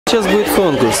сейчас будет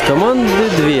конкурс. Команды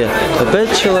 2, по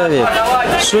 5 человек.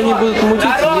 Что они будут мутить,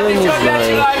 я не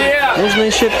знаю. Нужно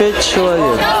еще 5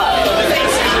 человек.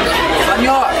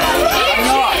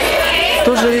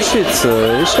 Кто же решится?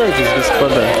 Решайтесь,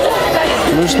 господа.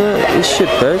 Нужно еще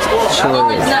 5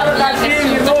 человек.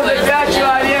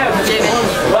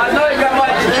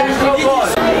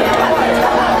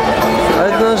 А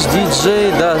это наш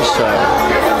диджей Даша.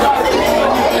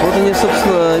 Вот они,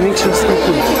 собственно, микшерский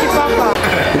пульт.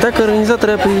 Итак,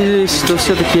 организаторы определились, что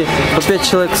все-таки по 5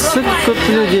 человек сыпят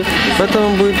люди, поэтому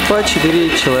будет по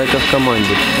 4 человека в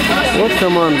команде. Вот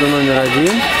команда номер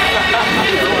 1,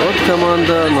 вот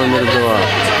команда номер 2.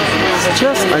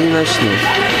 Сейчас они начнут.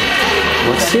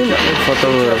 Максим,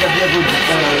 фотограф.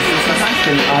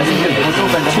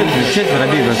 Четверо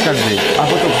бегают каждый. А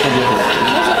потом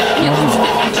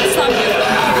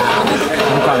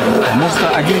может,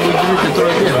 один будет делить, а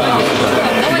трое бегает.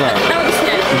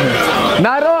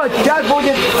 Народ, сейчас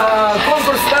будет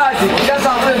конкурс статик. Сейчас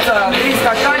открыто 3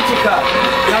 стаканчика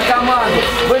на команду.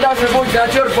 Вы должны будете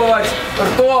зачерпывать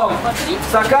ртом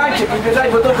стаканчик и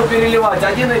бежать бутылку переливать.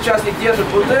 Один участник держит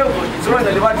бутылку, и второй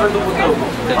наливать в эту бутылку.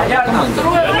 Понятно?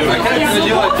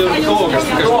 Наливать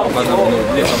ртом,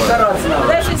 стараться надо.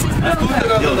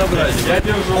 Я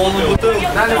держу полную бутылку.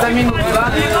 Надо за минуту,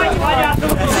 да?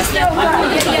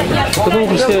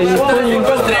 Потому что я не понял,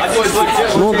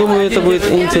 но думаю, это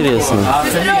будет интересно.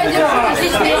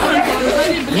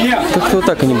 Как-то вот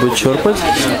так они будут черпать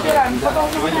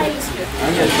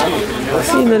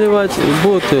и наливать в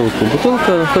бутылку.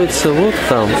 Бутылка находится вот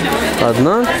там.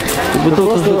 Одна,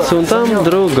 бутылка находится вон там,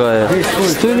 другая.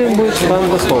 Стульем будет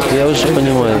фан-баслов, я уже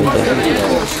понимаю это.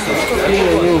 И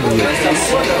они убьют.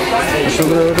 Что,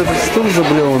 вот этот стул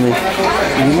заблеванный,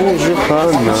 ему уже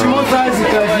хана.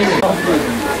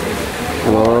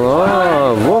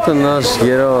 О, вот и наш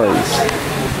герой.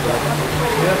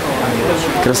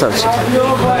 Красавчик.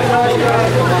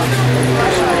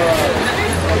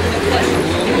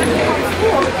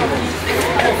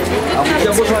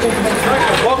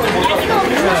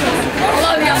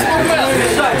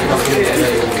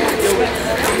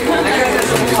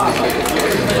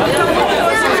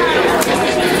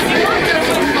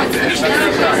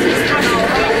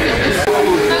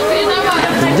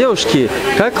 Девушки,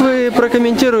 как вы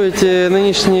прокомментируете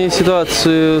нынешнюю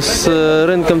ситуацию с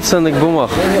рынком ценных бумаг?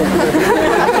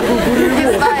 Не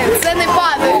знаю, цены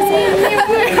падают.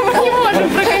 Мы не можем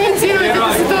прокомментировать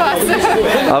эту ситуацию.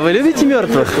 А вы любите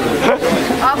мертвых?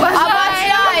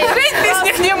 Обожаем. Жить без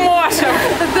них не можем.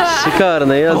 Да.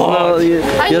 Шикарно,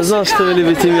 я знал, что вы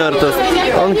любите мертвых.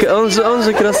 Он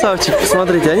же красавчик,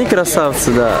 посмотрите, они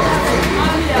красавцы, да.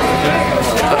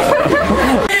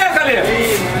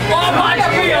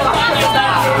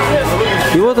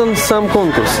 И вот он сам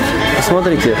конкурс.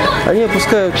 Посмотрите, они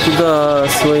опускают туда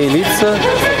свои лица,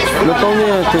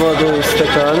 наполняют водой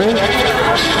стаканы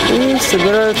и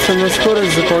собираются на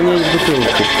скорость заполнять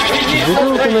бутылку. В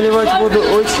бутылку наливать воду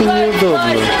очень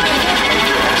неудобно.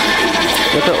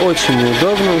 Это очень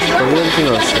неудобно, уж поверьте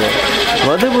на слово.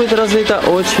 Воды будет разлито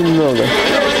очень много.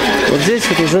 Вот здесь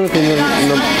вот уже, например,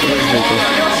 разлито.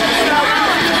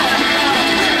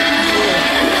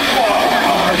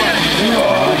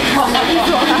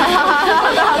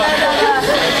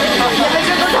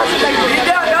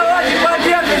 Ребят, давайте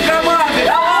поддержим команды,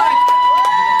 давай!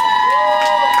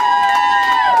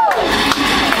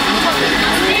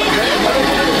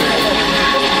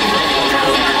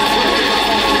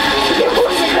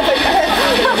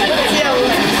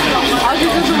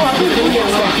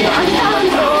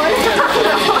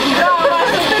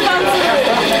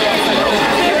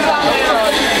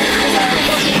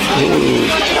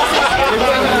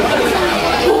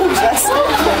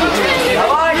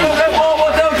 Давай, уже пол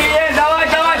бутылки есть,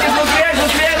 давайте,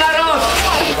 быстрее, народ!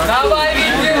 Давай,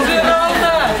 Витя,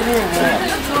 ровно!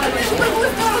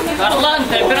 Орлан,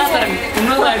 ты оператор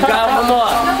унылое говно!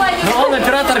 Но он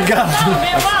оператор говно!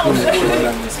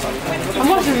 А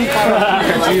можно не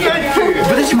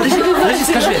Подожди,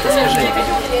 скажи это, скажи.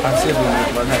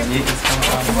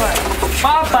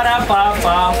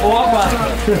 Папа-ра-папа-попа.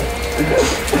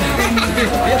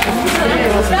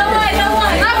 Давай,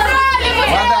 направим!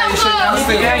 Вода еще не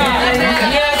остыла.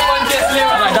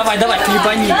 Давай,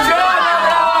 хлебани.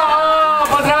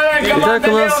 Итак, у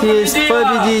нас есть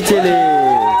победители.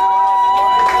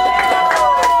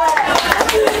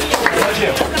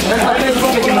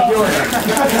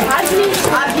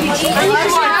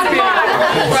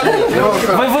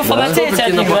 Вы фанатеете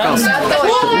от них, да?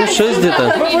 Ну, 6 где-то.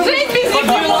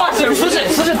 Слушай,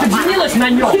 ты женилась на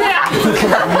нем.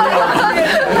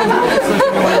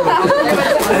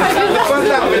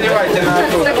 глаза выливайте на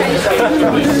оту.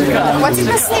 Хватит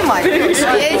нас снимать.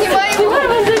 Я не боюсь.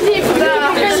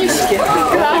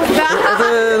 Да.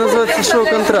 Это называется шоу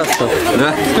контраста.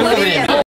 Да? Сколько времени?